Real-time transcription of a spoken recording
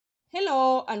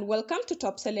Hello and welcome to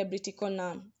Top Celebrity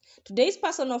Corner. Today's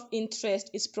person of interest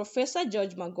is Professor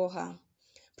George Magoha.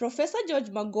 Professor George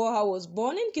Magoha was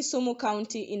born in Kisumu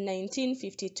County in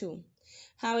 1952.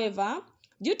 However,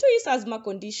 due to his asthma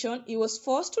condition, he was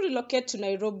forced to relocate to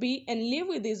Nairobi and live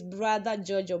with his brother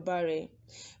George Obare.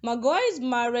 Magoha is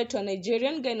married to a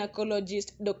Nigerian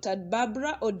gynecologist, Dr.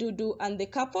 Barbara Odudu, and the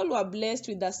couple were blessed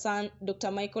with a son,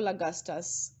 Dr. Michael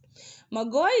Augustus.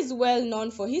 Magoha is well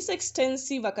known for his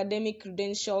extensive academic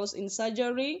credentials in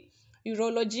surgery,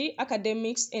 urology,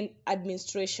 academics, and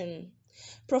administration.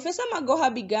 Professor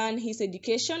Magoha began his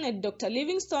education at Dr.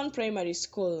 Livingstone Primary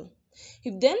School. He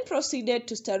then proceeded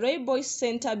to Starehe Boys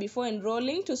Center before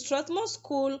enrolling to Strathmore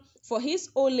School for his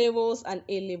O-levels and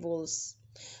A-levels.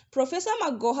 Professor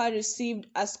Magoha received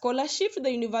a scholarship to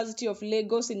the University of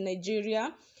Lagos in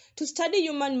Nigeria to study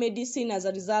human medicine as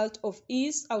a result of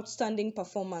his outstanding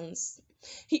performance.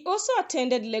 He also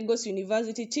attended Lagos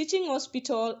University Teaching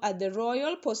Hospital at the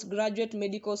Royal Postgraduate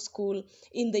Medical School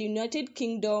in the United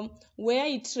Kingdom, where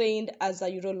he trained as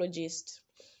a urologist.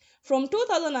 From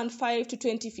 2005 to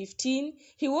 2015,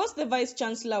 he was the Vice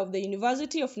Chancellor of the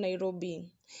University of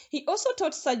Nairobi. He also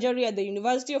taught surgery at the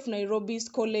University of Nairobi's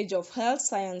College of Health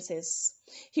Sciences.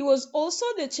 He was also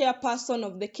the chairperson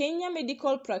of the Kenya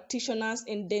Medical Practitioners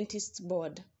and Dentists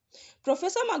Board.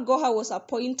 Professor Magoha was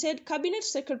appointed Cabinet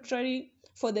Secretary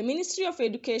for the Ministry of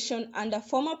Education under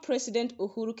former President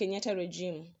Uhuru Kenyatta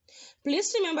regime.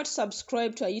 Please remember to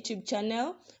subscribe to our YouTube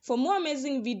channel for more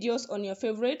amazing videos on your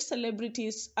favorite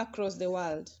celebrities across the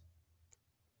world.